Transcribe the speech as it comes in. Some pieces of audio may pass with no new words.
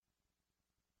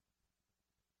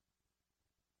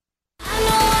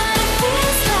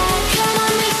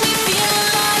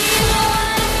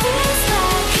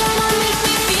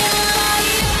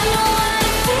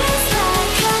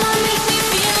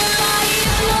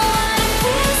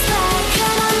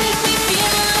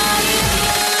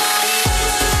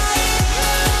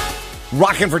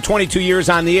Rocking for 22 years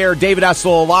on the air. David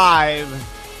Essel alive.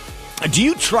 Do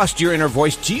you trust your inner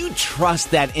voice? Do you trust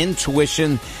that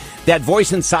intuition, that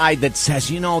voice inside that says,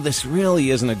 this really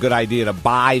isn't a good idea to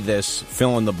buy this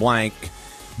fill in the blank,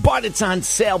 but it's on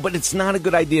sale, but it's not a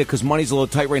good idea because money's a little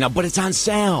tight right now, but it's on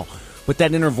sale. But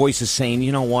that inner voice is saying,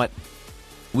 you know what?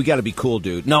 We got to be cool,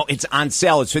 dude. No, it's on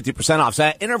sale. It's 50% off. So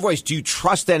that inner voice, do you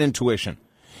trust that intuition?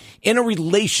 In a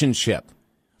relationship,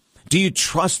 do you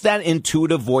trust that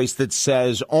intuitive voice that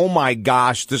says, oh my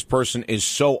gosh, this person is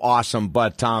so awesome,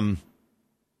 but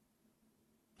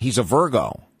he's a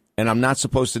Virgo, and I'm not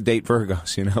supposed to date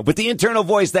Virgos, But the internal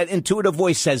voice, that intuitive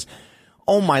voice says,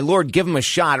 oh my Lord, give him a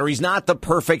shot, or he's not the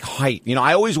perfect height.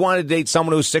 I always wanted to date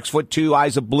someone who's 6'2",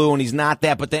 eyes of blue, and he's not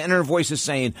that. But the inner voice is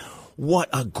saying, what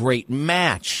a great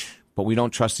match. But we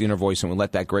don't trust the inner voice, and we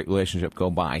let that great relationship go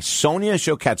by. Sonia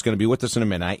Choquette's going to be with us in a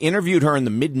minute. I interviewed her in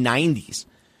the mid-'90s.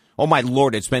 Oh, my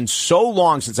Lord, it's been so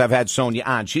long since I've had Sonia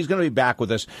on. She's going to be back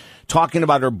with us talking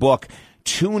about her book,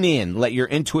 Tune In, Let Your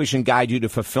Intuition Guide You to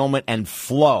Fulfillment and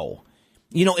Flow.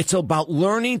 It's about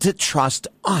learning to trust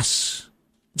us.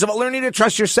 It's about learning to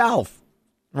trust yourself,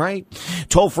 right?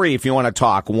 Toll free if you want to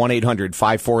talk,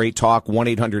 1-800-548-TALK,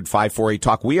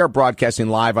 1-800-548-TALK. We are broadcasting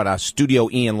live out of Studio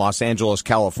E in Los Angeles,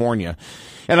 California.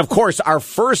 And, of course, our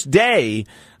first day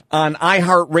on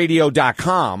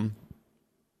iHeartRadio.com,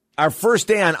 we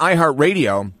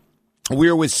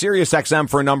were with SiriusXM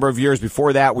for a number of years.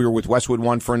 Before that, we were with Westwood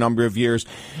One for a number of years.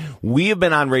 We have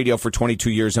been on radio for 22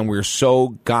 years, and we're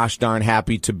so gosh darn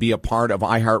happy to be a part of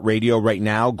iHeartRadio right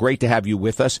now. Great to have you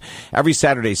with us. Every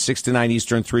Saturday, 6 to 9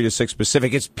 Eastern, 3 to 6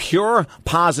 Pacific. It's pure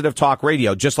positive talk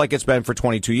radio, just like it's been for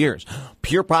 22 years.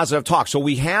 Pure positive talk. So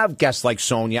we have guests like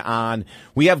Sonia on.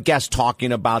 We have guests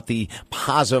talking about the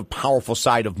positive, powerful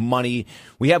side of money.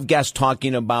 We have guests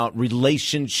talking about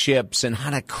relationships and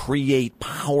how to create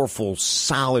powerful,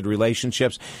 solid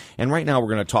relationships. And right now we're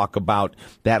going to talk about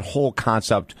that whole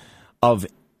concept of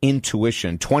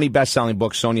intuition. 20 best-selling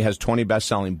books. Sonia has 20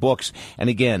 best-selling books.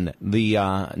 And again,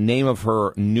 the name of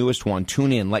her newest one,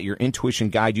 Tune In, Let Your Intuition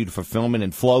Guide You to Fulfillment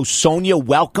and Flow. Sonia,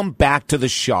 welcome back to the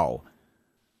show.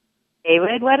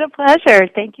 David, what a pleasure.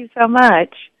 Thank you so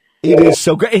much. It is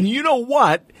so great. And you know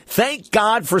what? Thank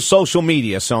God for social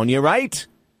media, Sonia, right?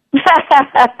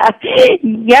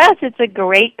 Yes, it's a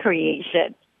great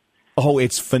creation. Oh,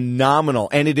 it's phenomenal.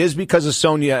 And it is because of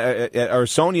Sonia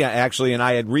actually, and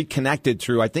I had reconnected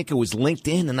through, I think it was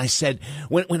LinkedIn. And I said,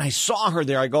 when I saw her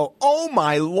there, I go, oh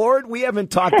my Lord, we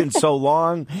haven't talked in so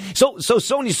long. So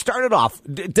Sonia, started off,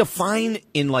 define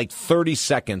in like 30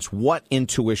 seconds what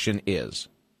intuition is.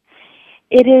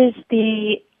 It is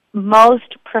the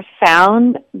most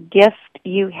profound gift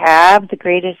you have, the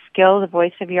greatest skill, the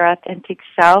voice of your authentic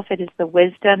self. It is the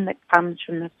wisdom that comes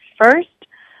from the first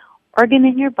organ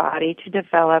in your body to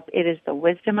develop. It is the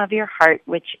wisdom of your heart,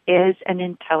 which is an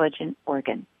intelligent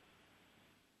organ.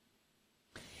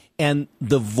 And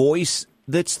the voice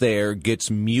that's there gets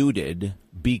muted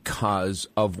because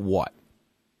of what?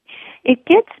 It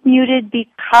gets muted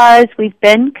because we've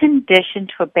been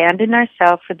conditioned to abandon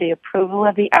ourselves for the approval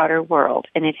of the outer world.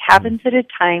 And it happens at a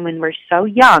time when we're so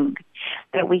young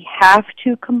that we have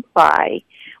to comply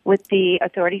with the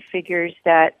authority figures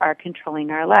that are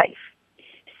controlling our life.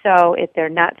 So if they're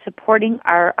not supporting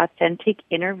our authentic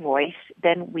inner voice,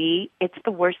 then it's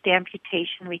the worst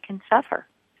amputation we can suffer.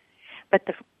 But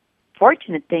the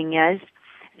fortunate thing is,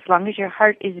 as long as your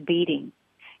heart is beating,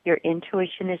 your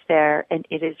intuition is there, and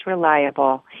it is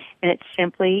reliable, and it's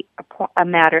simply a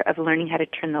matter of learning how to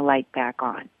turn the light back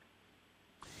on.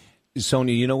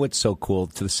 Sonia, you know what's so cool?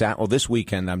 This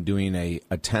weekend I'm doing a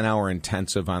 10-hour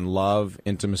intensive on love,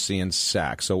 intimacy, and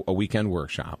sex, so a weekend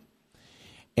workshop.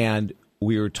 And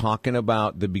we were talking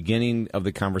about the beginning of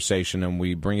the conversation, and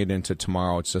we bring it into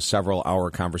tomorrow. It's a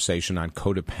several-hour conversation on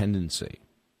codependency.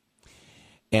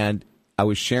 And I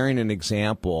was sharing an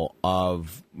example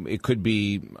of, it could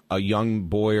be a young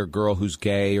boy or girl who's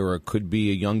gay, or it could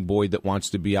be a young boy that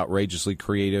wants to be outrageously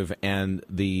creative, and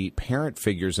the parent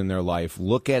figures in their life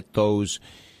look at those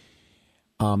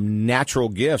natural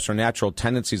gifts or natural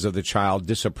tendencies of the child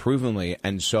disapprovingly.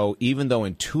 And so even though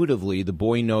intuitively the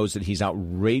boy knows that he's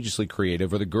outrageously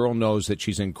creative, or the girl knows that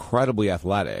she's incredibly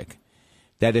athletic,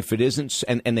 that if it isn't,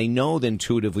 and they know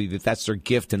intuitively that that's their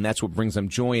gift, and that's what brings them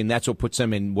joy, and that's what puts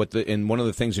them in in one of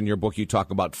the things in your book you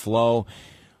talk about, flow.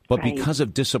 But right, because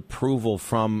of disapproval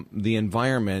from the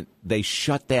environment, they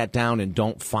shut that down and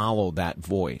don't follow that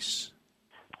voice.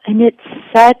 And it's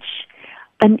such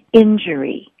an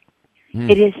injury.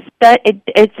 It is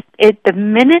the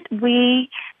minute we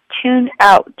tune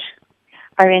out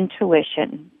our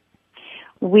intuition,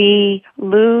 we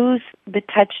lose the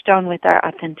touchstone with our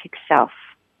authentic self,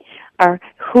 our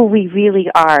who we really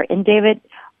are. And David,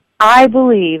 I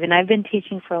believe, and I've been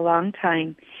teaching for a long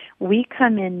time, we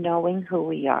come in knowing who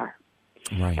we are.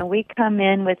 Right. And we come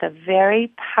in with a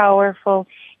very powerful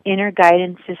inner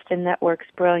guidance system that works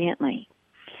brilliantly.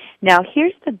 Now,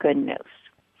 here's the good news.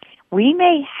 We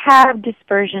may have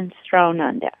dispersions thrown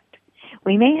on that.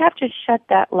 We may have to shut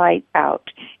that light out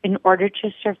in order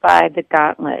to survive the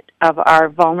gauntlet of our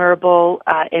vulnerable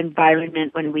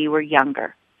environment when we were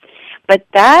younger. But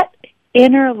that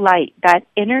inner light, that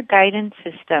inner guidance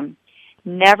system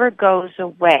never goes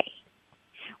away.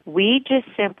 We just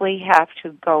simply have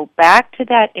to go back to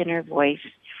that inner voice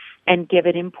and give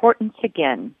it importance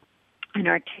again and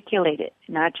articulate it.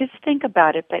 Not just think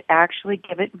about it, but actually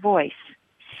give it voice.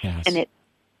 Yes. And it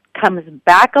comes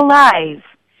back alive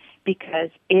because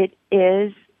it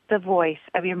is the voice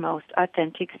of your most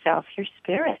authentic self, your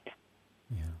spirit.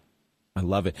 Yeah. I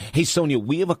love it. Hey, Sonia,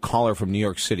 we have a caller from New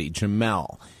York City,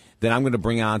 Jamel, that I'm going to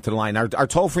bring on to the line. Our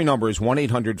toll-free number is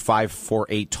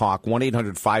 1-800-548-TALK,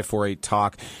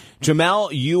 1-800-548-TALK. Jamel,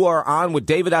 you are on with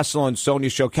David Essel and Sonia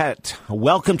Choquette.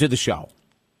 Welcome to the show.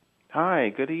 Hi,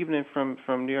 good evening from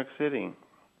New York City.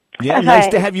 Yeah, nice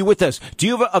to have you with us. Do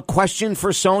you have a question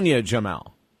for Sonia,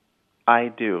 Jamel? I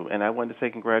do, and I wanted to say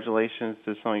congratulations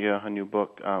to Sonia on her new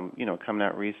book, coming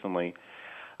out recently.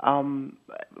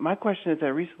 My question is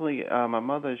that recently my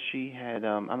mother, she had,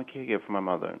 I'm a caregiver for my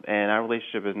mother, and our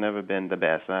relationship has never been the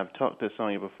best. And I've talked to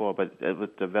Sonia before, but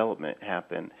with development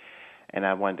happened, and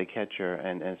I wanted to catch her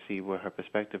and see where her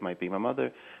perspective might be. My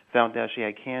mother found out she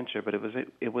had cancer, but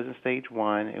it wasn't stage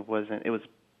 1. It was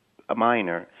a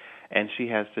minor, and she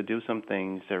has to do some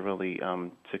things to really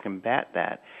to combat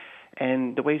that.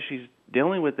 And the way she's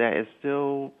dealing with that is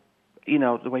still,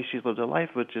 the way she's lived her life,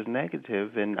 which is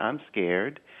negative, and I'm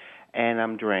scared, and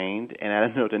I'm drained, and I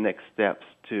don't know the next steps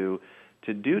to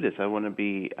do this. I want to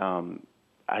be,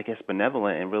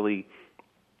 benevolent and really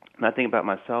not think about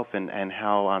myself and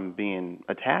how I'm being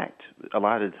attacked a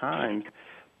lot of the times,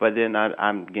 but then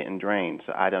I'm getting drained,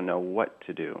 so I don't know what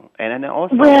to do. And then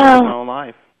also in my own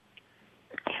life.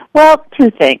 Well, two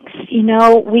things.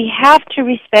 We have to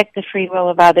respect the free will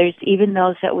of others, even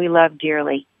those that we love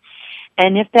dearly.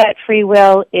 And if that free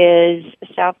will is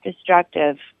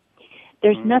self-destructive,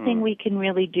 there's nothing we can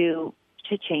really do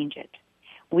to change it.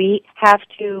 We have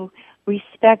to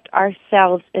respect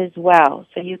ourselves as well.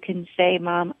 So you can say,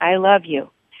 Mom, I love you.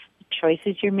 The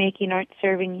choices you're making aren't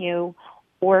serving you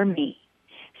or me.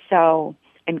 So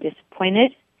I'm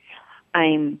disappointed.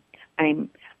 I'm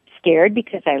scared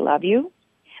because I love you.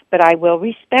 But I will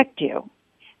respect you,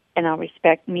 and I'll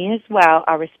respect me as well.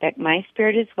 I'll respect my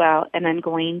spirit as well, and I'm not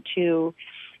going to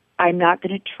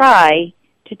try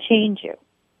to change you.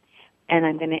 And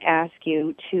I'm going to ask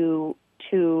you to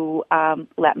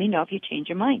let me know if you change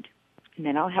your mind, and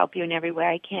then I'll help you in every way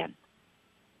I can.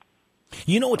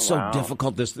 You know what's so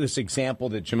difficult, this example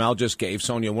that Jamel just gave,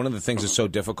 Sonia, one of the things that's so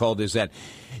difficult is that,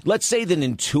 let's say that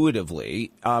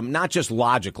intuitively, not just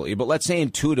logically, but let's say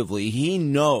intuitively, he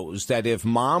knows that if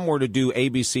Mom were to do A,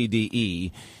 B, C, D,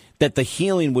 E, that the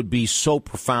healing would be so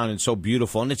profound and so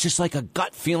beautiful. And it's just like a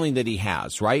gut feeling that he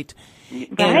has, right?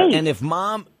 Right. And if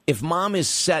Mom is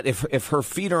set, if her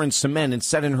feet are in cement and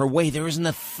set in her way, there isn't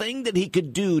a thing that he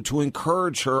could do to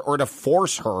encourage her or to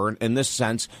force her, in this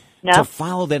sense, to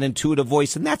follow that intuitive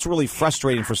voice, and that's really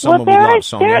frustrating for someone we love,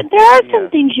 Sonia. There are some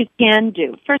things you can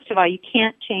do. First of all, you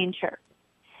can't change her,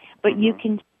 but you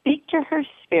can speak to her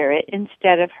spirit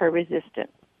instead of her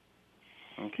resistance.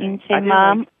 Okay. You can say,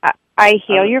 Mom, I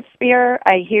hear your fear,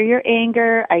 I hear your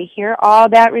anger, I hear all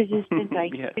that resistance, I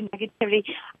hear negativity.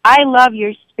 I love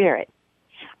your spirit.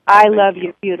 I love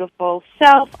your beautiful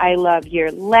self. I love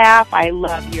your laugh. I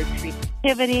love your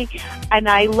creativity. And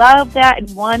I love that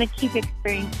and want to keep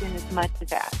experiencing as much of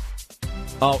that.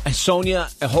 Oh, Sonia,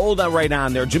 hold on right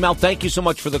on there. Jamel, thank you so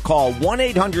much for the call.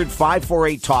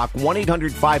 1-800-548-TALK,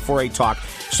 1-800-548-TALK.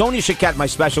 Sonia Choquette, my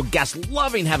special guest.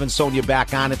 Loving having Sonia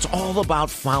back on. It's all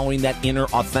about following that inner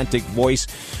authentic voice.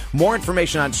 More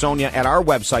information on Sonia at our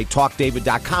website,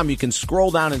 talkdavid.com. You can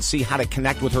scroll down and see how to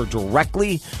connect with her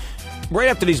directly. Right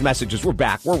after these messages, we're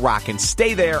back. We're rocking.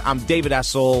 Stay there. I'm David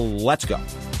Essel. Let's go.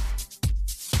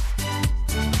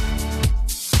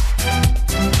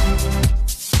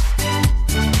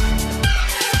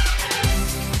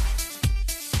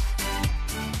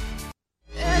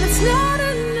 And it's not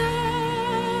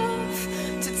enough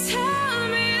to tell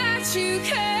me that you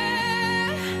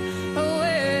care.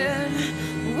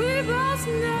 When we both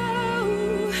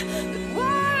know that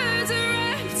words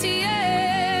are empty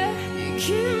air. You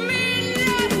give me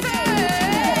nothing.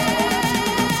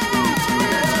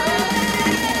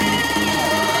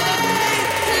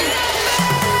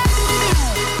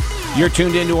 You're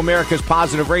tuned into America's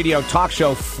Positive Radio talk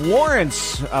show.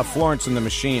 Florence and the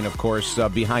Machine, of course,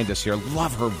 behind us here.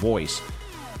 Love her voice.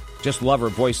 Just love her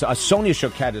voice. Sonia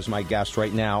Choquette is my guest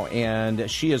right now, and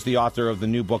she is the author of the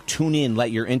new book, Tune In,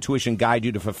 Let Your Intuition Guide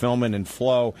You to Fulfillment and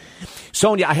Flow.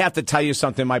 Sonia, I have to tell you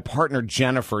something. My partner,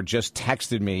 Jennifer, just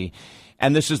texted me,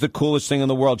 and this is the coolest thing in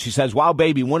the world. She says, wow,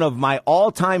 baby, one of my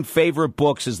all-time favorite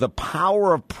books is The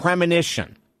Power of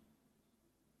Premonition.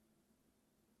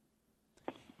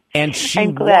 And she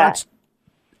wants...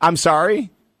 I'm sorry?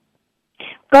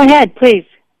 Go ahead, please.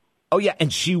 Oh, yeah,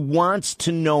 and she wants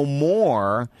to know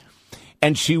more,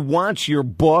 and she wants your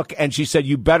book, and she said,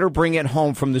 you better bring it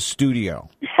home from the studio.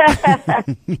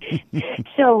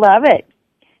 She'll love it.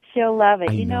 She'll love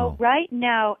it. I You know. know, right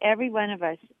now, every one of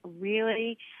us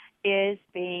really is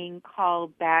being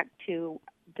called back to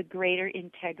the greater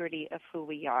integrity of who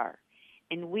we are.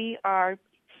 And we are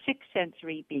six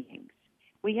sensory beings.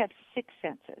 We have six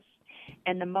senses.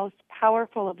 And the most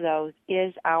powerful of those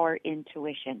is our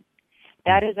intuition.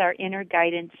 That is our inner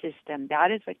guidance system.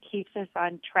 That is what keeps us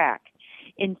on track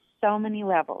in so many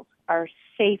levels. Our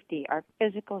safety, our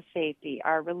physical safety,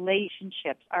 our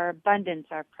relationships, our abundance,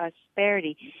 our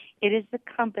prosperity. It is the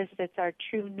compass that's our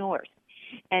true north.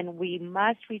 And we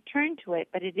must return to it,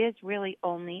 but it is really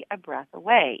only a breath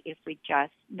away if we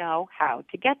just know how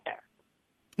to get there.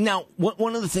 Now,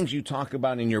 one of the things you talk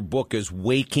about in your book is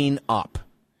waking up.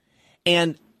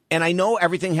 And I know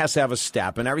everything has to have a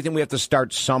step, and everything we have to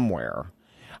start somewhere.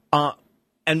 And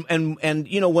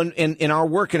you know, when in our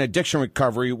work in addiction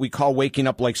recovery, we call waking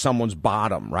up like someone's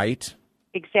bottom, right?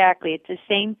 Exactly. It's the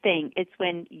same thing. It's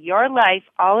when your life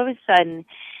all of a sudden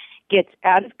gets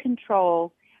out of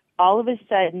control. All of a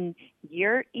sudden,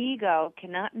 your ego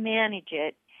cannot manage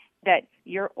it, that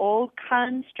your old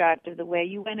construct of the way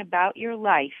you went about your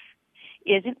life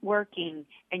isn't working,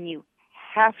 and you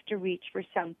have to reach for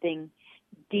something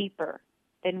deeper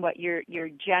than what your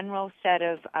general set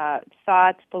of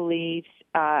thoughts, beliefs,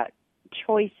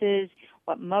 choices,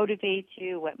 what motivates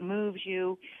you, what moves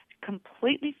you,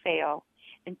 completely fail,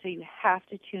 and so you have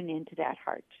to tune into that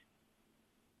heart.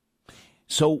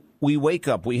 So we wake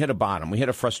up, we hit a bottom, we hit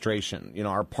a frustration. You know,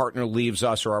 our partner leaves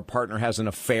us, or our partner has an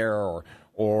affair,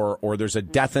 or there's a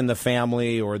death in the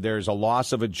family, or there's a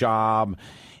loss of a job,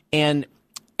 and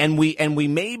we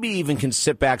maybe even can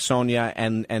sit back, Sonia,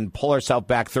 and pull ourselves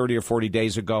back 30 or 40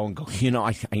 days ago and go, you know,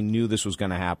 I knew this was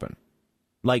going to happen.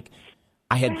 Like,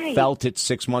 I had felt it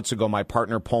 6 months ago, my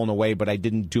partner pulling away, but I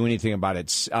didn't do anything about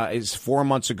it. It's 4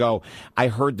 months ago, I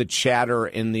heard the chatter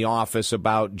in the office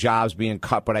about jobs being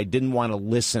cut, but I didn't want to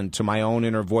listen to my own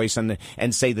inner voice and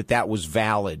say that was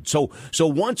valid. So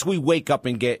once we wake up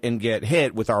and get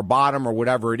hit with our bottom or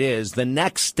whatever it is, the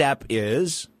next step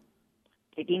is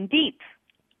digging deep.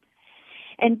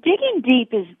 And digging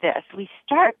deep is this. We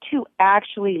start to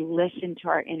actually listen to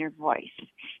our inner voice. It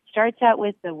starts out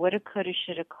with the woulda, coulda,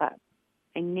 shoulda club.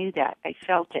 I knew that. I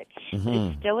felt it. Mm-hmm. But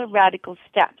it's still a radical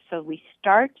step. So we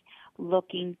start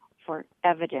looking for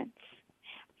evidence,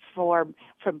 from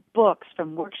books,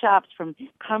 from workshops, from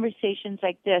conversations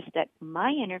like this, that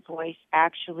my inner voice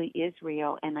actually is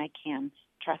real and I can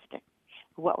trust it.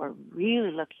 What we're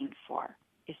really looking for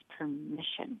is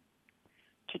permission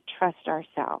to trust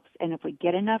ourselves. And if we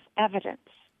get enough evidence,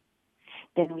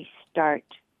 then we start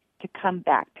to come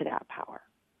back to that power.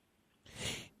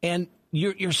 And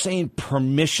you're saying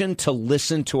permission to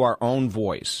listen to our own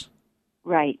voice.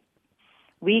 Right.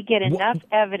 We get enough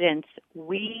evidence,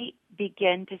 we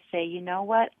begin to say, you know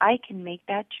what, I can make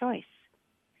that choice.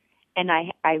 And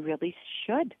I really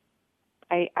should.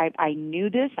 I knew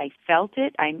this. I felt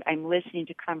it. I'm listening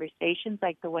to conversations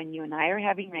like the one you and I are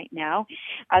having right now.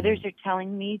 Others are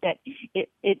telling me that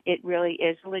it really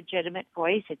is a legitimate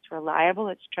voice. It's reliable.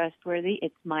 It's trustworthy.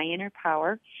 It's my inner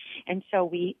power. And so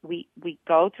we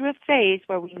go through a phase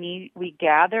where we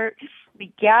gather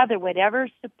whatever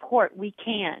support we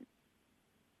can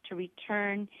to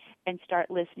return and start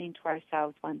listening to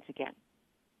ourselves once again.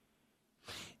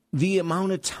 The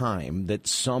amount of time that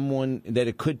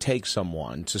it could take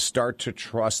someone to start to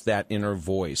trust that inner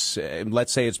voice,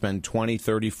 let's say it's been 20,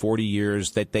 30, 40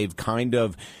 years that they've kind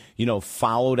of, you know,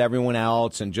 followed everyone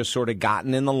else and just sort of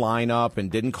gotten in the lineup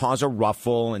and didn't cause a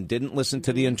ruffle and didn't listen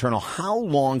to the internal. How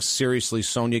long, seriously,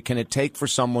 Sonia, can it take for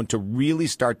someone to really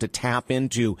start to tap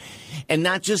into, and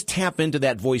not just tap into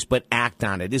that voice, but act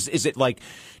on it? Is it like,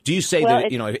 do you say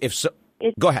that, you know, if so,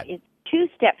 go ahead. It's two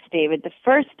steps, David. The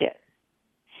first is,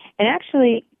 and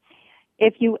actually,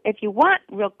 if you want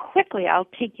real quickly, I'll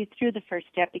take you through the first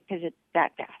step because it's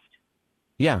that fast.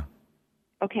 Yeah.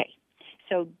 Okay.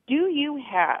 So do you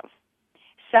have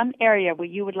some area where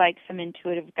you would like some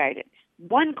intuitive guidance?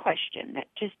 one question that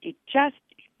you just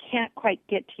can't quite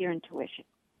get to your intuition.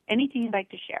 Anything you'd like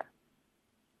to share?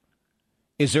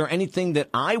 Is there anything that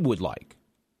I would like?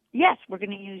 Yes, we're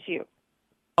going to use you.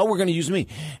 Oh, we're going to use me.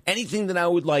 Anything that I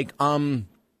would like.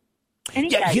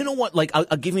 Yeah, you know what? Like,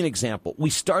 I'll give you an example. We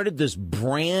started this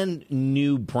brand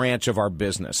new branch of our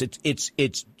business.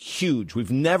 It's huge.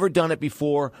 We've never done it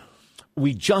before.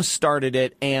 We just started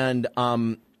it, and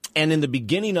in the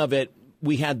beginning of it,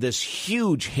 we had this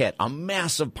huge hit, a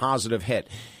massive positive hit.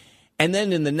 And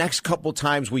then in the next couple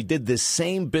times we did this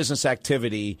same business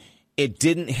activity, it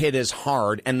didn't hit as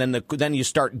hard, and then you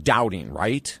start doubting,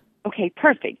 right? Okay,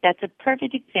 perfect. That's a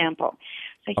perfect example.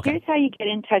 So Here's how you get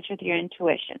in touch with your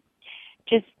intuition.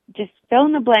 Just fill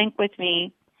in the blank with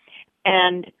me,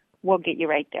 and we'll get you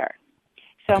right there.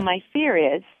 So my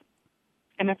fear is,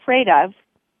 I'm afraid of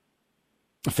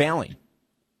failing.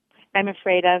 I'm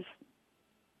afraid of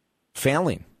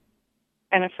failing.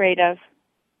 I'm afraid of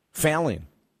failing.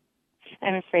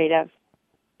 I'm afraid of.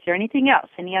 Is there anything else?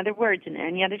 Any other words and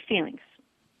any other feelings?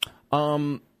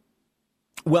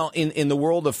 Well, in the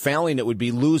world of failing, it would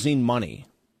be losing money.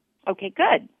 Okay,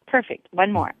 good. Perfect.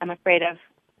 One more. I'm afraid of.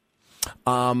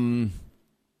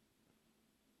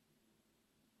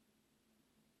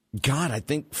 God, I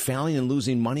think failing and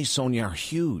losing money, Sonia, are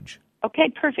huge.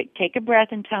 Okay, perfect. Take a breath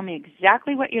and tell me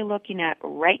exactly what you're looking at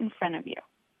right in front of you.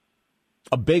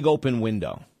 A big open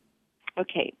window.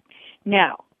 Okay.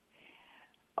 Now,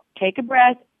 take a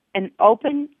breath and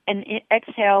open and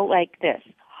exhale like this.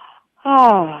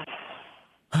 Oh.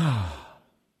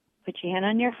 Put your hand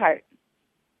on your heart.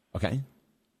 Okay.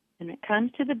 When it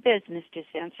comes to the business, just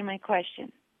answer my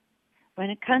question. When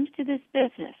it comes to this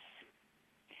business,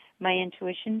 my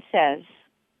intuition says...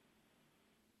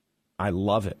 I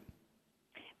love it.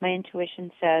 My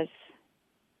intuition says...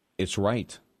 It's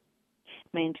right.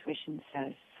 My intuition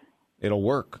says... It'll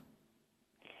work.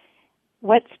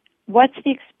 What's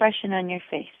the expression on your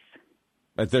face?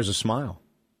 There's a smile.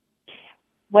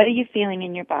 What are you feeling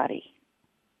in your body?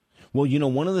 Well, you know,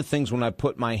 one of the things when I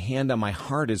put my hand on my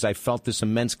heart is I felt this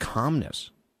immense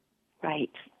calmness.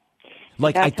 Right.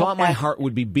 Like, I thought my heart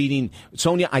would be beating,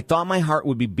 Sonia, I thought my heart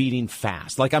would be beating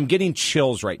fast. Like, I'm getting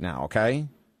chills right now, okay?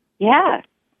 Yeah.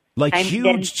 Like,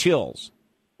 huge chills.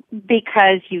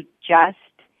 Because you just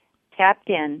tapped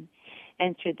in,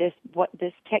 and through this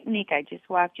technique I just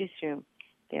walked you through,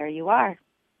 there you are.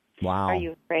 Wow. Are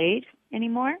you afraid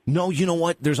anymore? No, you know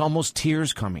what? There's almost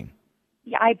tears coming.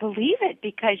 Yeah, I believe it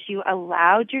because you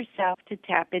allowed yourself to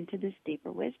tap into this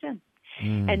deeper wisdom.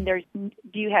 And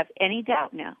do you have any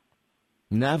doubt now?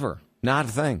 Never. Not a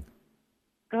thing.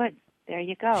 Good. There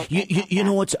you go. You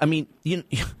know what's, I mean,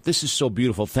 this is so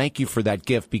beautiful. Thank you for that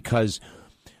gift because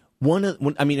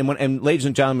and ladies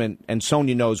and gentlemen, and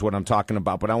Sonia knows what I'm talking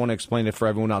about, but I want to explain it for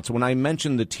everyone else. When I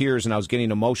mentioned the tears and I was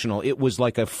getting emotional, it was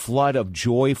like a flood of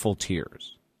joyful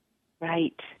tears.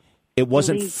 Right. It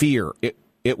wasn't fear.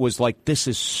 It was like, this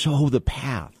is so the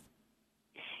path.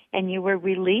 And you were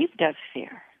relieved of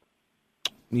fear.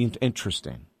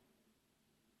 Interesting.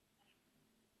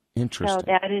 So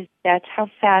that's how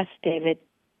fast, David.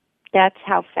 That's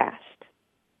how fast.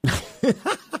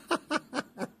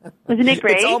 Wasn't it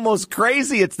great? It's almost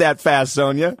crazy it's that fast,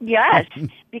 Sonia. Yes,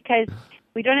 because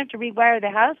we don't have to rewire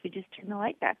the house. We just turn the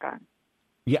light back on.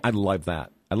 Yeah, I love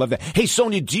that. I love that. Hey,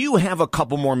 Sonia, do you have a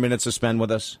couple more minutes to spend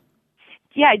with us?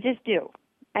 Yeah, I just do.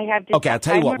 I have just okay, I'll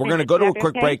tell you what. We're going to go to a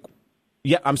quick break.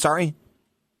 Yeah, I'm sorry?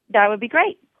 That would be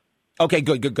great. Okay,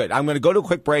 good. I'm going to go to a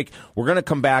quick break. We're going to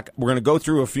come back. We're going to go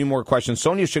through a few more questions.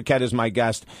 Sonia Choquette is my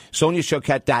guest.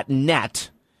 SoniaChoquette.net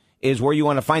is where you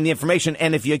want to find the information.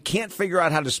 And if you can't figure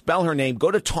out how to spell her name,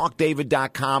 go to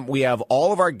TalkDavid.com. We have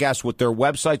all of our guests with their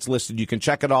websites listed. You can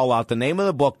check it all out. The name of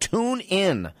the book, Tune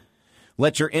In.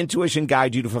 Let your intuition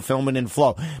guide you to fulfillment and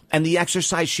flow. And the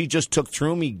exercise she just took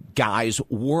through me, guys,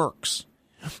 works.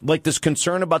 Like this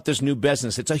concern about this new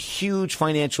business. It's a huge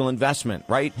financial investment,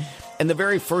 right? And the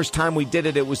very first time we did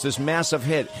it, it was this massive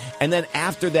hit. And then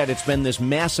after that, it's been this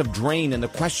massive drain. And the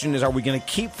question is, are we going to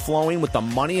keep flowing with the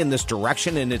money in this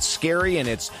direction? And it's scary, and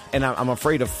I'm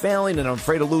afraid of failing, and I'm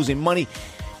afraid of losing money.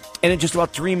 And in just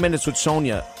about 3 minutes with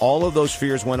Sonia, all of those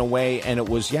fears went away, and it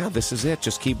was, this is it.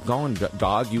 Just keep going,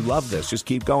 dog. You love this. Just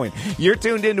keep going. You're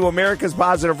tuned into America's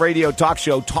Positive Radio Talk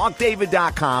Show,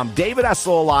 TalkDavid.com. David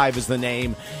Essel Alive is the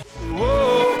name.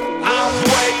 Whoa, I'm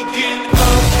waking up.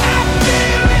 I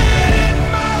feel it in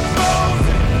my bones,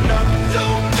 enough to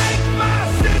make my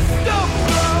system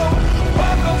blow.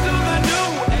 Welcome to the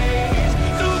new age,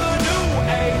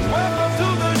 Welcome to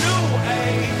the new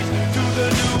age,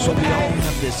 So we all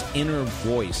have this inner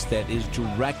voice that is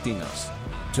directing us.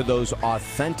 to those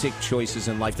authentic choices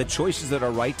in life, the choices that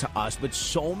are right to us. But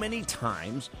so many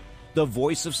times, the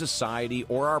voice of society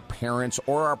or our parents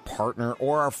or our partner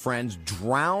or our friends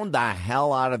drown the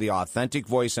hell out of the authentic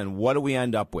voice. And what do we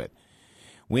end up with?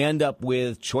 We end up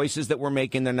with choices that we're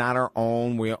making that are not our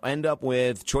own. We end up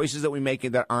with choices that we make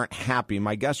that aren't happy.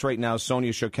 My guest right now is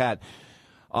Sonia Choquette,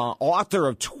 author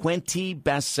of 20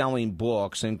 best-selling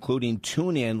books, including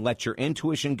Tune In, Let Your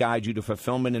Intuition Guide You to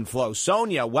Fulfillment and Flow.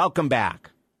 Sonia, welcome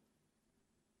back.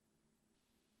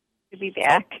 To be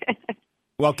back.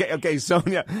 Well, okay,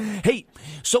 Sonia. Hey,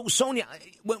 so Sonia,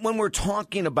 when we're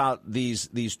talking about these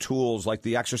tools, like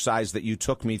the exercise that you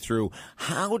took me through,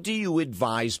 how do you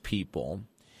advise people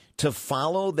to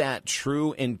follow that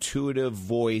true intuitive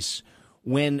voice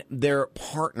when their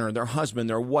partner, their husband,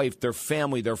 their wife, their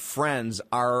family, their friends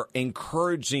are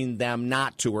encouraging them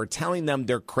not to, or telling them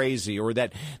they're crazy, or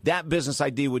that business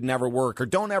idea would never work, or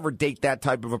don't ever date that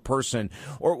type of a person,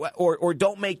 or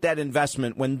don't make that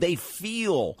investment when they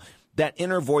feel that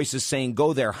inner voice is saying,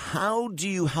 go there? How do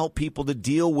you help people to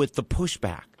deal with the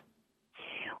pushback?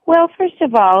 Well, first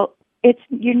of all,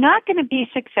 you're not going to be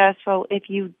successful if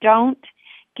you don't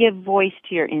give voice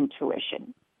to your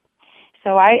intuition.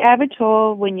 So I have a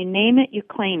tool, when you name it, you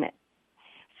claim it.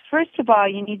 First of all,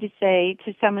 you need to say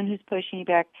to someone who's pushing you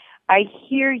back, I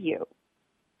hear you,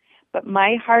 but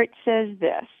my heart says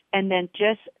this, and then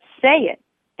just say it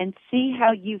and see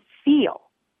how you feel.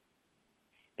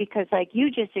 Because like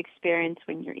you just experienced,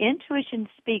 when your intuition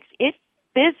speaks, it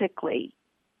physically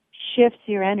shifts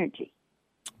your energy.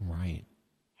 Right.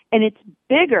 And it's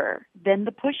bigger than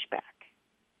the pushback.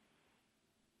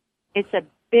 It's a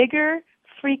bigger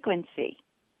frequency.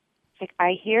 It's like,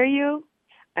 I hear you,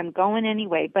 I'm going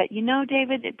anyway. But you know,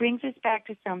 David, it brings us back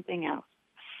to something else.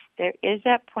 There is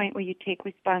that point where you take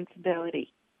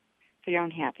responsibility for your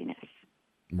own happiness.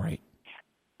 Right.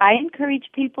 I encourage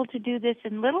people to do this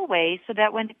in little ways so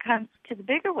that when it comes to the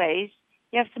bigger ways,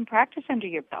 you have some practice under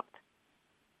your belt.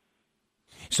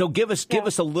 So give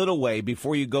us a little way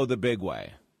before you go the big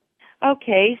way.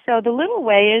 Okay, so the little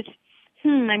way is,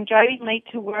 I'm driving late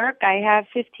to work. I have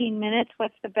 15 minutes.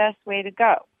 What's the best way to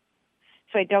go?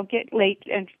 So I don't get late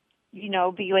and,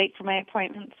 be late for my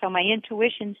appointment. So my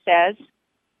intuition says,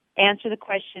 answer the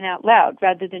question out loud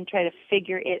rather than try to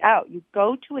figure it out. You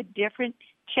go to a different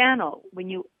channel when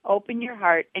you open your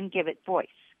heart and give it voice.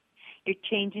 You're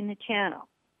changing the channel.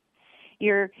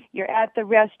 You're at the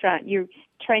restaurant. You're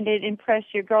trying to impress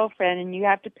your girlfriend, and you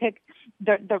have to pick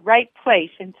the right place.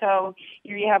 And so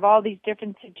you have all these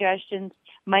different suggestions.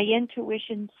 My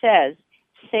intuition says,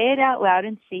 say it out loud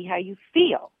and see how you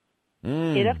feel.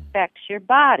 It affects your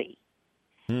body.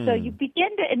 So you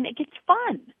begin to, and it gets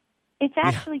fun. It's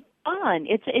actually fun.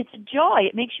 It's a joy.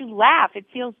 It makes you laugh. It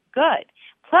feels good.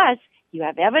 Plus, you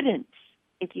have evidence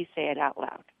if you say it out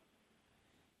loud.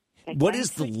 What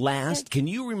is the last, can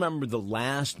you remember the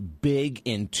last big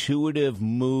intuitive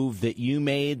move that you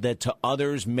made that to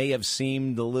others may have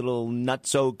seemed a little not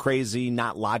so crazy,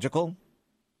 not logical?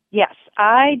 Yes,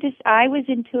 I was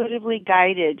intuitively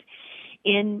guided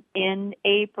in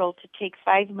April to take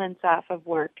 5 months off of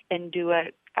work and do a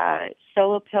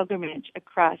solo pilgrimage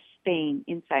across Spain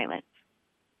in silence.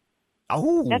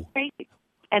 Oh. That's crazy.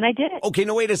 And I did it. Okay,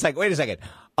 no, wait a second.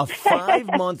 A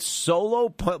 5-month solo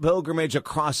pilgrimage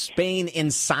across Spain in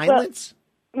silence?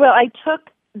 Well, I took,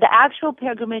 the actual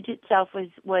pilgrimage itself was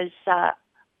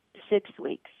 6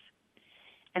 weeks.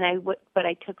 But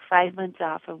I took 5 months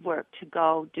off of work to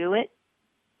go do it,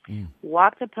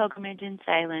 walk the pilgrimage in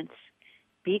silence,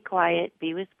 be quiet,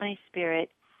 be with my spirit,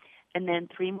 and then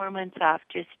 3 more months off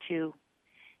just to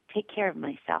take care of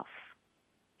myself.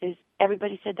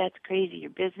 Everybody said, that's crazy. Your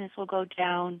business will go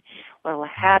down. What will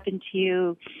happen to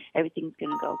you? Everything's going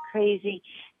to go crazy.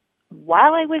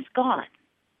 While I was gone,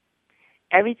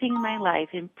 everything in my life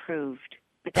improved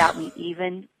without me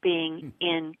even being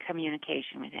in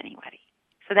communication with anybody.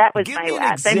 So that was my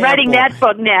last. I'm writing that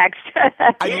book next.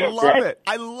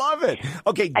 I love it.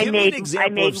 Okay, give me an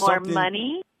example. I made of more something.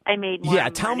 money. I made more money. Yeah,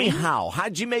 tell me how.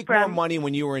 How'd you make more money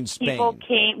when you were in Spain? People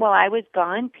came, while I was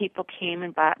gone, people came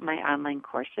and bought my online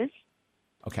courses.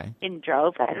 Okay. In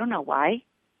droves. I don't know why.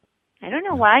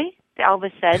 All of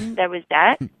a sudden, there was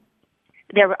that.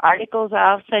 There were articles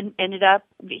all of a sudden ended up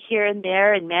here and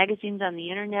there in magazines on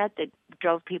the internet that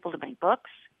drove people to my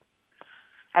books.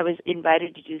 I was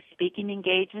invited to do speaking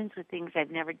engagements with things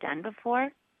I've never done before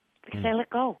because I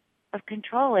let go of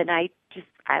control, and I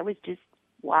was just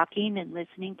walking and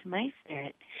listening to my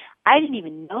spirit. I didn't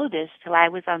even know this till I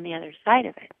was on the other side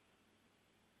of it.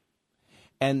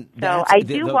 And So I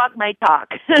do walk my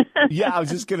talk. Yeah, I was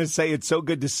just going to say it's so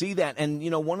good to see that. And,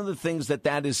 one of the things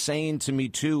that is saying to me,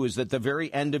 too, is that the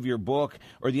very end of your book,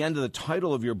 or the end of the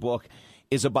title of your book,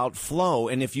 is about flow.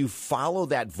 And if you follow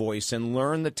that voice and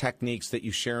learn the techniques that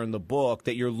you share in the book,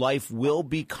 that your life will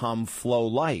become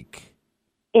flow-like.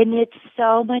 And it's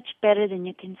so much better than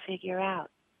you can figure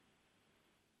out.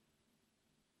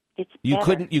 It's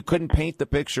better. You couldn't paint the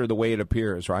picture the way it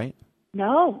appears, right?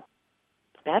 No.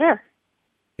 It's better.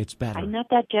 It's better. I'm not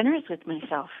that generous with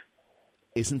myself.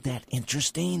 Isn't that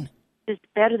interesting? It's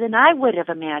better than I would have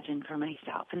imagined for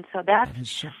myself. And so That is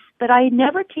so... But I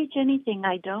never teach anything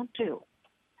I don't do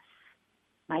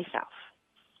myself.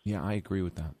 Yeah, I agree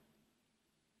with that.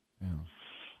 Yeah.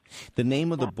 The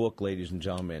name of the book, ladies and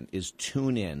gentlemen, is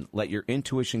Tune In. Let your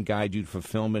intuition guide you to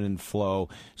fulfillment and flow.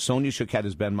 Sonia Choquette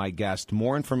has been my guest.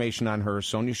 More information on her,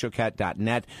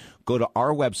 soniachoquette.net. Go to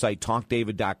our website,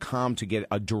 talkdavid.com, to get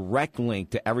a direct link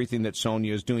to everything that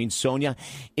Sonia is doing. Sonia,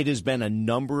 it has been a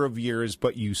number of years,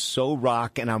 but you so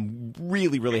rock, and I'm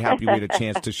really, really happy we had a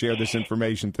chance to share this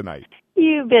information tonight.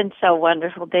 You've been so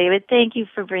wonderful, David. Thank you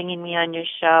for bringing me on your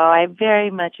show. I very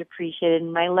much appreciate it,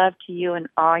 and my love to you and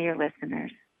all your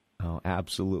listeners. Oh,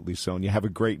 absolutely, Sonia. Have a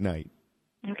great night.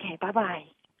 Okay, bye-bye.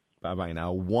 Bye-bye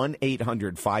now.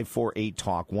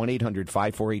 1-800-548-TALK,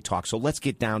 1-800-548-TALK. So let's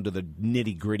get down to the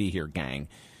nitty-gritty here, gang.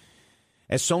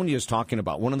 As Sonia is talking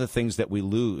about, one of the things that we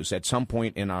lose at some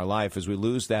point in our life is we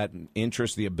lose that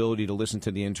interest, the ability to listen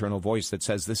to the internal voice that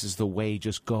says, this is the way,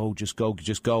 just go, just go,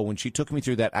 just go. When she took me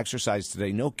through that exercise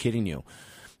today, no kidding you,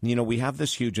 we have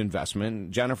this huge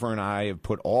investment. Jennifer and I have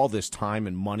put all this time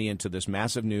and money into this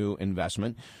massive new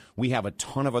investment. We have a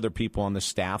ton of other people on the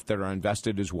staff that are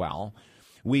invested as well.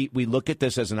 We look at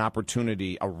this as an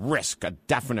opportunity, a risk, a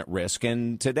definite risk.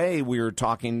 And today we were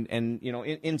talking, and,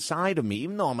 inside of me,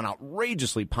 even though I'm an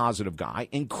outrageously positive guy,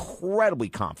 incredibly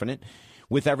confident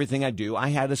with everything I do, I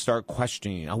had to start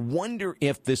questioning. I wonder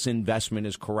if this investment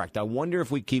is correct. I wonder if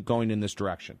we keep going in this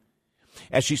direction.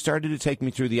 As she started to take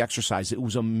me through the exercise, it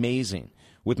was amazing.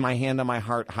 With my hand on my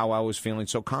heart, how I was feeling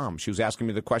so calm. She was asking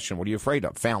me the question, what are you afraid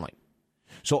of? Failing.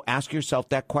 So ask yourself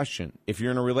that question. If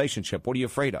you're in a relationship, what are you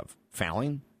afraid of?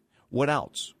 Failing? What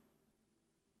else?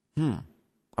 I'm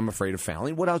afraid of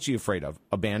failing. What else are you afraid of?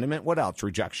 Abandonment? What else?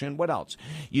 Rejection? What else?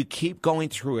 You keep going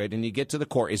through it and you get to the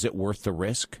core. Is it worth the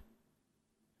risk?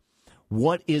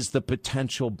 What is the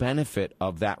potential benefit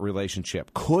of that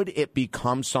relationship? Could it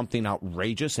become something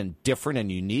outrageous and different and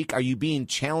unique? Are you being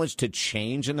challenged to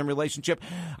change in the relationship?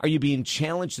 Are you being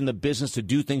challenged in the business to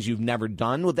do things you've never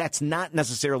done? Well, that's not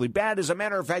necessarily bad. As a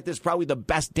matter of fact, it's probably the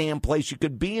best damn place you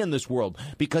could be in this world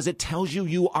because it tells you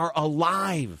you are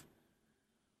alive.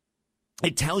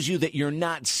 It tells you that you're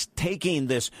not taking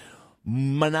this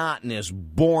monotonous,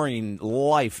 boring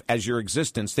life as your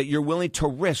existence, that you're willing to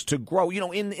risk, to grow.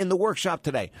 In the workshop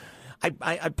today,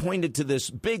 I pointed to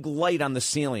this big light on the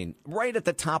ceiling, right at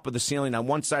the top of the ceiling on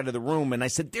one side of the room, and I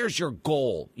said, there's your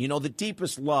goal. The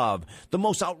deepest love, the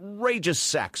most outrageous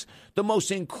sex, the most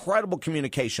incredible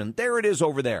communication. There it is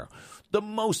over there. The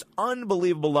most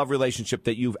unbelievable love relationship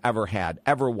that you've ever had,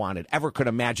 ever wanted, ever could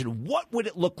imagine. What would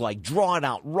it look like? Draw it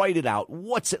out, write it out.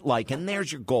 What's it like? And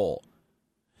there's your goal.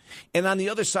 And on the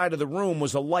other side of the room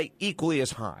was a light equally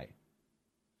as high.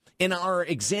 In our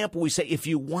example, we say, if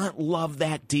you want love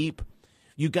that deep,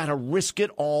 you got to risk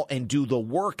it all and do the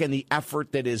work and the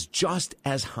effort that is just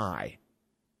as high.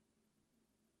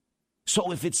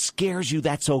 So if it scares you,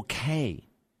 that's okay.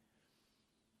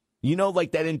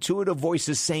 Like that intuitive voice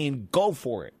is saying, go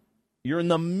for it. You're in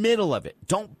the middle of it.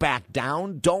 Don't back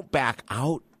down. Don't back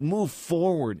out. Move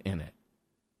forward in it.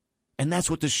 And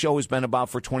that's what this show has been about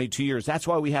for 22 years. That's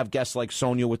why we have guests like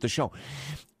Sonia with the show,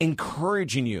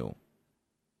 encouraging you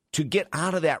to get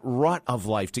out of that rut of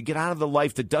life, to get out of the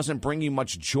life that doesn't bring you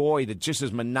much joy, that just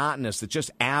is monotonous, that's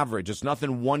just average, it's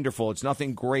nothing wonderful, it's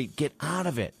nothing great. Get out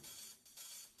of it.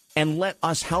 And let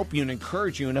us help you and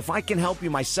encourage you. And if I can help you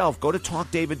myself, go to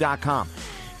talkdavid.com.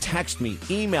 Text me,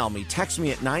 email me, text me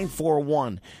at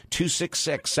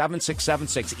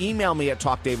 941-266-7676. Email me at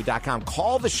talkdavid.com.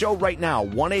 Call the show right now,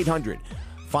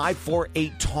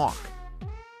 1-800-548-TALK.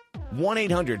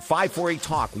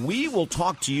 1-800-548-TALK. We will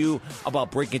talk to you about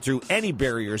breaking through any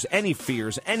barriers, any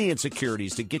fears, any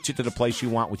insecurities to get you to the place you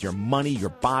want with your money, your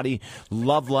body,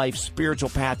 love life, spiritual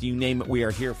path, you name it. We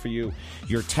are here for you.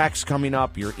 Your texts coming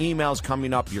up, your emails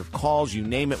coming up, your calls, you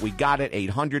name it. We got it.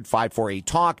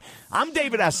 800-548-TALK. I'm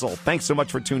David Essel. Thanks so much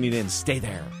for tuning in. Stay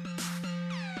there.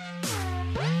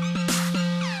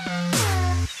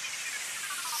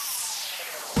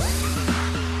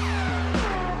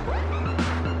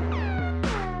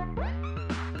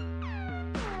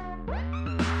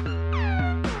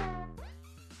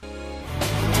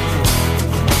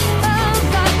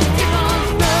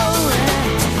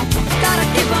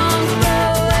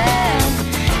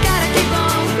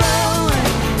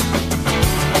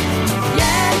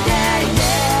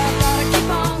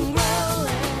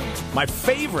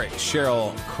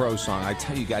 Sheryl Crow song. I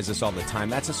tell you guys this all the time.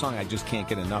 That's a song I just can't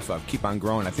get enough of. Keep on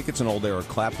growing. I think it's an old Eric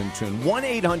Clapton tune.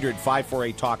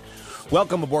 1-800-548-TALK.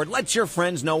 Welcome aboard. Let your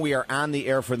friends know we are on the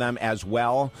air for them as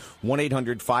well.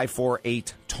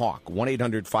 1-800-548-TALK.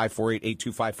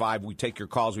 1-800-548-8255. We take your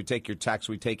calls. We take your texts.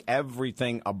 We take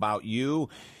everything about you.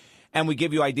 And we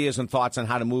give you ideas and thoughts on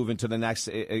how to move into the next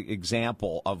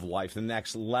example of life, the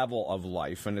next level of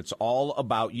life. And it's all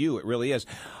about you. It really is.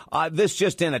 This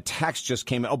just in, a text just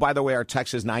came in. Oh, by the way, our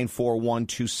text is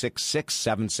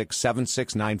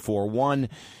 941-266-7676,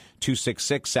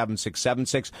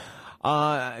 941-266-7676.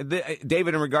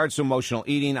 David, in regards to emotional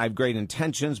eating, I have great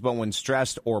intentions, but when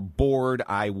stressed or bored,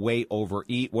 I way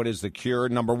overeat. What is the cure?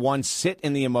 Number one, sit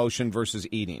in the emotion versus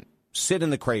eating. Sit in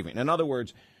the craving. In other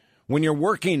words, when you're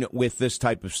working with this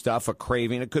type of stuff, a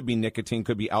craving, it could be nicotine,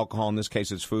 could be alcohol. In this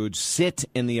case, it's food. Sit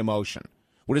in the emotion.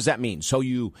 What does that mean? So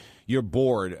you're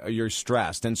bored, you're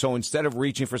stressed. And so instead of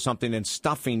reaching for something and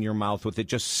stuffing your mouth with it,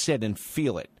 just sit and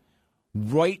feel it.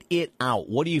 Write it out.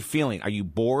 What are you feeling? Are you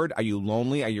bored? Are you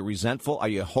lonely? Are you resentful? Are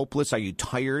you hopeless? Are you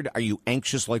tired? Are you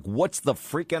anxious? Like, what's the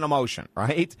freaking emotion,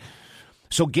 right?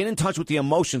 So get in touch with the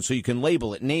emotion so you can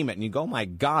label it, name it, and you go, oh my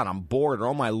God, I'm bored, or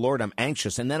oh my Lord, I'm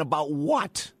anxious. And then about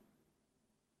what?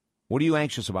 What are you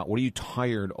anxious about? What are you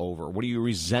tired over? What are you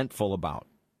resentful about?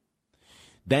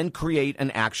 Then create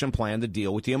an action plan to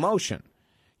deal with the emotion.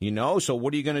 You know, so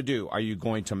what are you going to do? Are you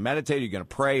going to meditate? Are you going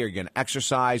to pray? Are you going to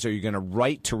exercise? Are you going to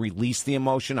write to release the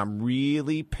emotion? I'm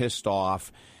really pissed off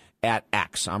at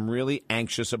X. I'm really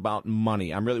anxious about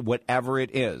money. I'm really, whatever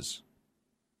it is.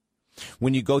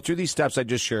 When you go through these steps I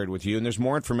just shared with you, and there's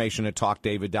more information at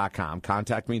talkdavid.com,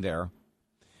 contact me there,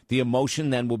 the emotion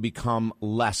then will become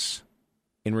less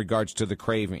in regards to the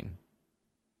craving.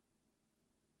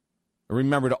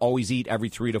 Remember to always eat every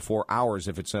 3 to 4 hours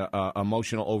if it's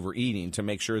emotional overeating, to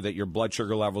make sure that your blood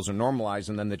sugar levels are normalized,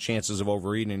 and then the chances of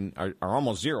overeating are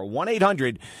almost zero.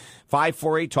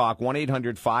 1-800-548-TALK,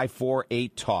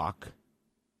 1-800-548-TALK.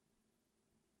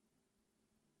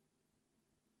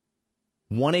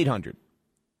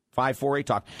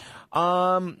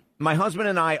 1-800-548-TALK. My husband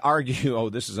and I argue.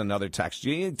 Oh, this is another text.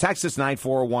 Text us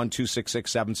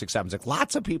 941-266-7676.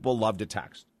 Lots of people love to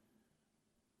text.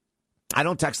 I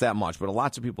don't text that much, but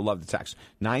lots of people love to text.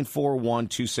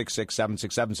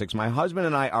 941-266-7676. My husband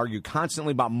and I argue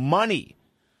constantly about money.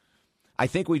 I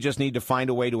think we just need to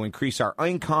find a way to increase our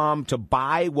income, to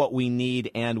buy what we need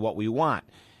and what we want.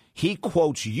 He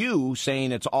quotes you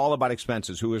saying it's all about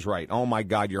expenses. Who is right? Oh, my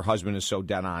God, your husband is so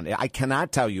dead on. I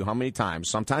cannot tell you how many times,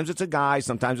 sometimes it's a guy,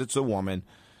 sometimes it's a woman,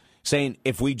 saying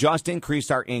if we just increased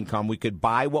our income, we could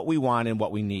buy what we want and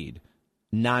what we need.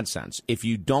 Nonsense. If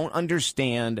you don't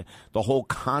understand the whole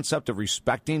concept of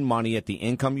respecting money at the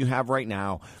income you have right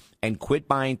now and quit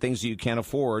buying things that you can't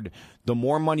afford, the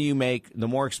more money you make, the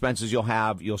more expenses you'll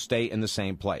have, you'll stay in the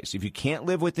same place. If you can't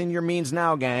live within your means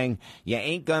now, gang, you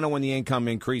ain't gonna when the income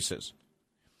increases.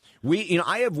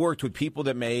 I have worked with people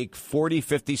that make $40,000,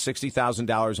 $50,000,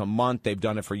 $60,000 a month. They've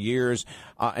done it for years,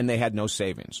 and they had no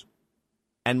savings.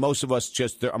 And most of us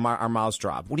just, our mouths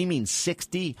drop. What do you mean,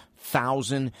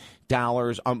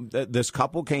 $60,000? This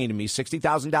couple came to me,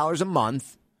 $60,000 a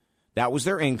month. That was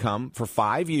their income for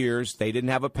 5 years. They didn't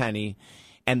have a penny,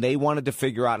 and they wanted to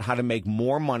figure out how to make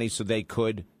more money so they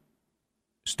could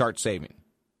start saving.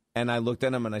 And I looked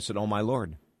at them and I said, oh, my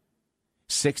Lord,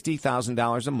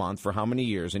 $60,000 a month for how many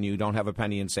years, and you don't have a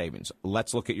penny in savings?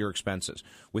 Let's look at your expenses.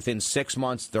 Within 6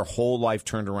 months, their whole life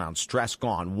turned around. Stress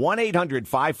gone.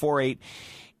 1-800-548-8255,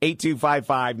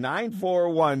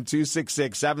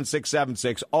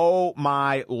 941-266-7676. Oh,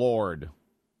 my Lord.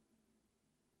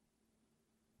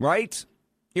 Right?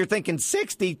 You're thinking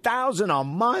 $60,000 a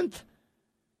month,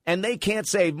 and they can't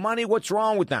save money. What's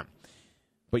wrong with them?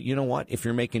 But you know what? If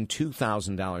you're making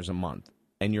 $2,000 a month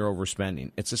and you're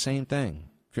overspending, it's the same thing.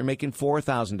 If you're making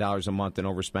 $4,000 a month and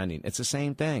overspending, it's the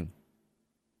same thing.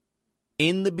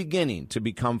 In the beginning, to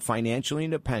become financially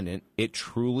independent, it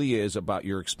truly is about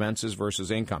your expenses versus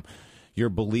income, your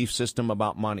belief system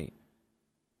about money.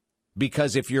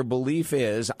 Because if your belief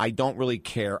is, I don't really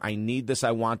care, I need this,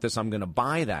 I want this, I'm going to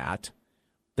buy that,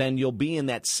 then you'll be in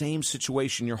that same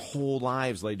situation your whole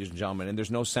lives, ladies and gentlemen, and there's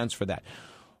no sense for that.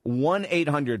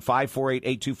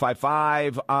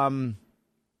 1-800-548-8255.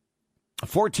 A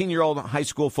 14-year-old high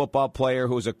school football player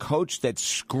who is a coach that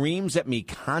screams at me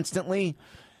constantly.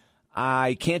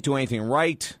 I can't do anything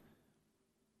right.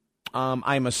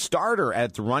 I'm a starter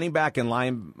at the running back and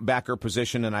linebacker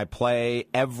position, and I play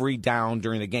every down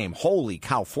during the game. Holy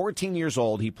cow, 14 years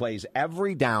old. He plays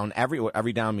every down.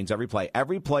 Every down means every play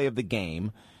of the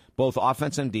game, both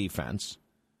offense and defense.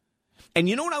 And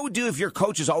you know what I would do if your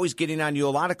coach is always getting on you? A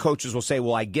lot of coaches will say,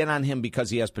 well, I get on him because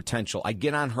he has potential. I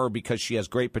get on her because she has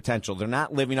great potential. They're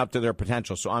not living up to their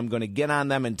potential, so I'm going to get on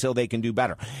them until they can do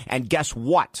better. And guess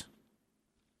what?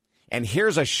 And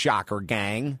here's a shocker,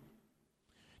 gang.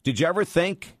 Did you ever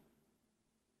think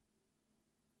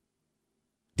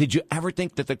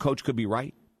that the coach could be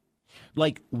right?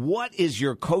 Like, what is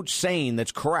your coach saying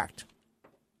that's correct?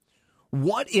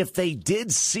 What if they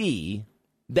did see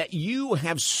that you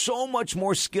have so much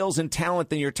more skills and talent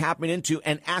than you're tapping into,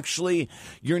 and actually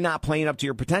you're not playing up to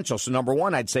your potential? So number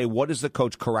one, I'd say, what is the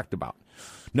coach correct about?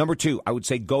 Number two, I would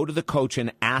say go to the coach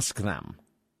and ask them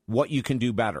what you can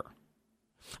do better.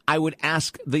 I would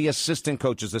ask the assistant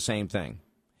coaches the same thing.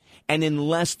 And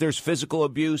unless there's physical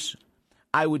abuse,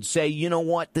 I would say, you know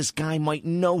what, this guy might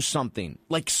know something.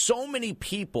 Like so many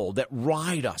people that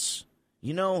ride us,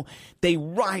 they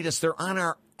ride us, they're on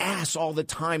our ass all the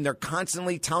time. They're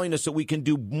constantly telling us that we can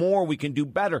do more, we can do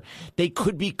better. They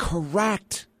could be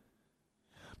correct.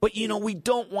 But, we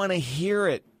don't want to hear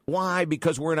it. Why?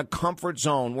 Because we're in a comfort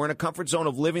zone. We're in a comfort zone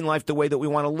of living life the way that we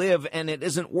want to live, and it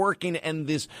isn't working. And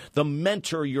the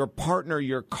mentor, your partner,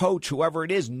 your coach, whoever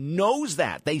it is, knows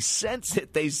that. They sense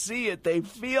it. They see it. They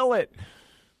feel it.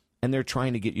 And they're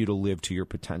trying to get you to live to your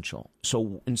potential.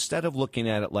 So instead of looking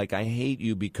at it like, I hate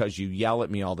you because you yell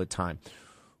at me all the time,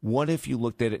 what if you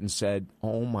looked at it and said,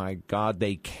 oh, my God,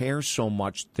 they care so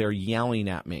much, they're yelling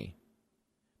at me.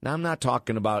 Now, I'm not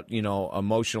talking about,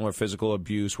 emotional or physical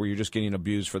abuse where you're just getting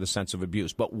abused for the sense of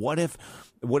abuse. But what if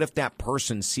that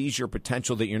person sees your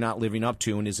potential that you're not living up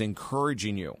to and is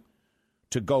encouraging you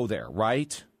to go there,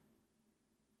 right?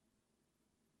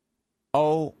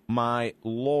 Oh, my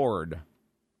Lord.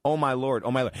 Oh, my Lord. Oh,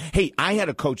 my Lord. Hey, I had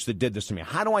a coach that did this to me.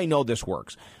 How do I know this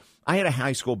works? I had a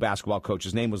high school basketball coach.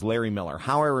 His name was Larry Miller.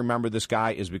 How I remember this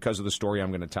guy is because of the story I'm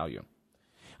going to tell you.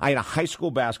 I had a high school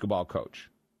basketball coach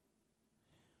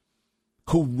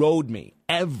who rode me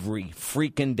every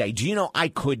freaking day. Do you know I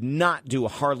could not do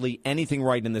hardly anything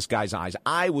right in this guy's eyes?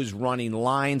 I was running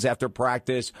lines after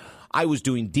practice. I was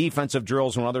doing defensive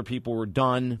drills when other people were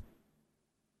done.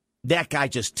 That guy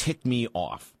just ticked me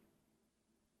off.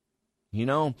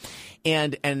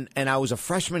 And I was a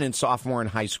freshman and sophomore in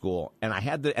high school,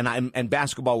 and and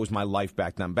basketball was my life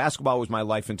back then. Basketball was my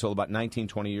life until about 19,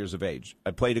 20 years of age.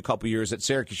 I played a couple years at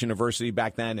Syracuse University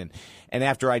back then, and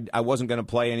after I wasn't going to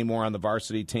play anymore on the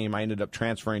varsity team, I ended up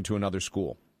transferring to another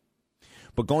school.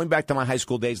 But going back to my high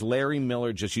school days, Larry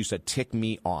Miller just used to tick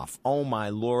me off. Oh, my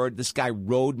Lord, this guy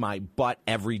rode my butt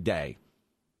every day.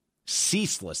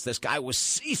 Ceaseless. This guy was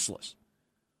ceaseless.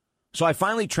 So I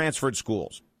finally transferred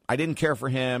schools. I didn't care for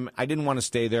him. I didn't want to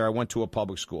stay there. I went to a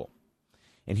public school.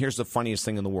 And here's the funniest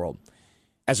thing in the world.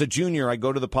 As a junior, I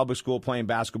go to the public school playing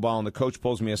basketball, and the coach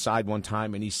pulls me aside one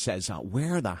time, and he says,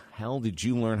 where the hell did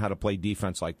you learn how to play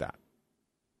defense like that?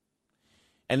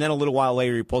 And then a little while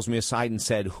later, he pulls me aside and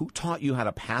said, who taught you how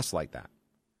to pass like that?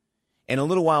 And a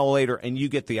little while later, and you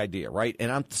get the idea, right? And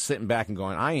I'm sitting back and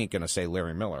going, I ain't going to say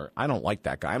Larry Miller. I don't like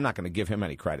that guy. I'm not going to give him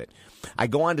any credit. I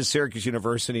go on to Syracuse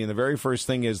University, and the very first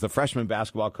thing is the freshman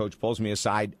basketball coach pulls me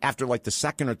aside after like the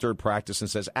second or third practice and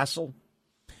says, Essel,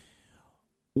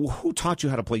 who taught you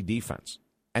how to play defense?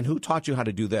 And who taught you how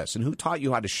to do this? And who taught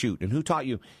you how to shoot? And who taught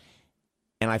you?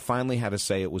 And I finally had to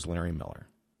say it was Larry Miller.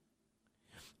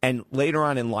 And later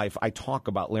on in life, I talk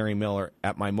about Larry Miller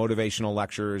at my motivational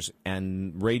lectures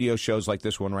and radio shows like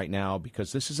this one right now,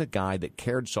 because this is a guy that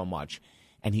cared so much,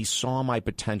 and he saw my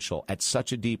potential at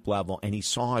such a deep level, and he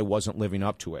saw I wasn't living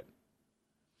up to it.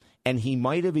 And he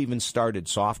might have even started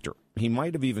softer. He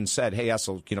might have even said, hey,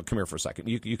 Essel, come here for a second.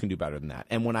 You can do better than that.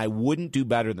 And when I wouldn't do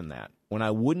better than that, when I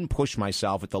wouldn't push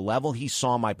myself at the level he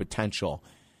saw my potential,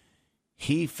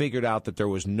 he figured out that there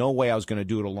was no way I was going to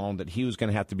do it alone, that he was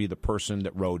going to have to be the person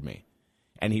that rode me.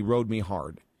 And he rode me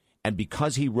hard. And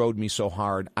because he rode me so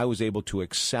hard, I was able to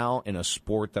excel in a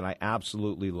sport that I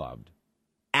absolutely loved.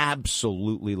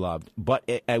 Absolutely loved. But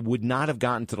I would not have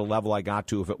gotten to the level I got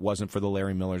to if it wasn't for the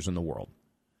Larry Millers in the world.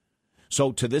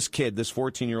 So to this kid, this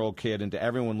 14-year-old kid, and to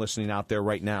everyone listening out there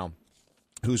right now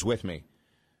who's with me,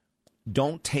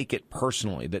 don't take it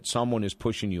personally that someone is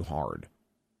pushing you hard.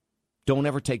 Don't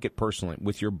ever take it personally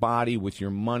with your body, with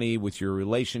your money, with your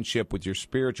relationship, with your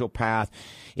spiritual path.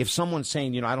 If someone's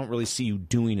saying, I don't really see you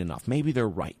doing enough, maybe they're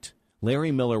right.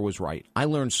 Larry Miller was right. I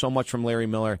learned so much from Larry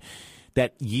Miller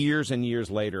that years and years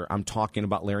later, I'm talking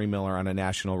about Larry Miller on a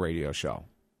national radio show.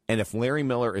 And if Larry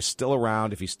Miller is still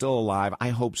around, if he's still alive, I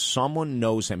hope someone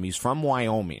knows him. He's from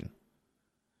Wyoming.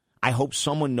 I hope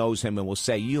someone knows him and will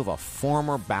say, you have a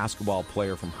former basketball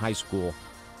player from high school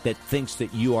that thinks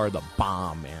that you are the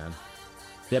bomb, man.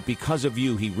 that because of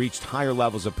you, he reached higher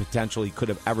levels of potential he could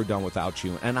have ever done without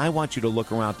you. And I want you to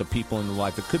look around at the people in your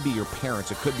life. It could be your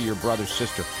parents. It could be your brother,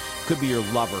 sister. It could be your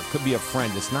lover. It could be a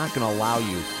friend. It's not going to allow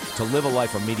you to live a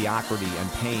life of mediocrity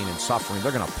and pain and suffering.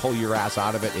 They're going to pull your ass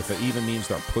out of it if it even means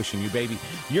they're pushing you, baby.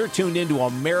 You're tuned into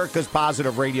America's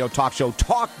Positive Radio Talk Show,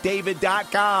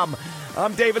 TalkDavid.com.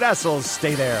 I'm David Essels.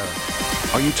 Stay there.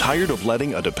 Are you tired of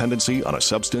letting a dependency on a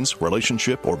substance,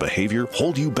 relationship, or behavior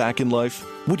hold you back in life?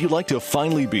 Would you like to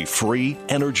finally be free,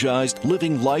 energized,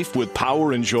 living life with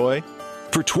power and joy?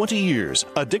 For 20 years,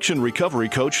 addiction recovery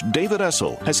coach David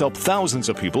Essel has helped thousands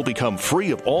of people become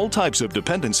free of all types of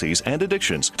dependencies and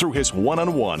addictions through his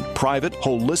one-on-one, private,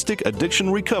 holistic addiction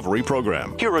recovery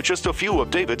program. Here are just a few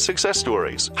of David's success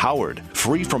stories. Howard,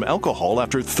 free from alcohol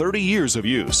after 30 years of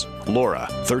use. Laura,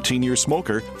 13-year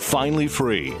smoker, finally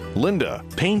free. Linda,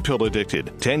 pain pill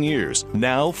addicted, 10 years,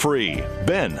 now free.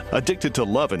 Ben, addicted to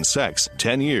love and sex,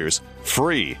 10 years,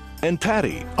 free. And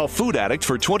Patty, a food addict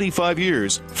for 25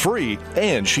 years, free,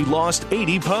 and she lost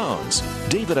 80 pounds.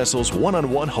 David Essel's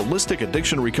one-on-one holistic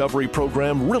addiction recovery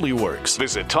program really works.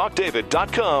 Visit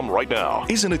TalkDavid.com right now.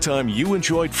 Isn't it time you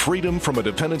enjoyed freedom from a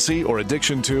dependency or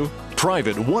addiction too?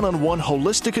 Private one-on-one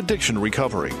holistic addiction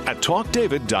recovery at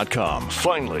TalkDavid.com.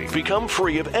 Finally, become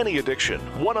free of any addiction.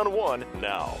 One-on-one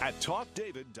now at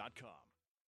TalkDavid.com.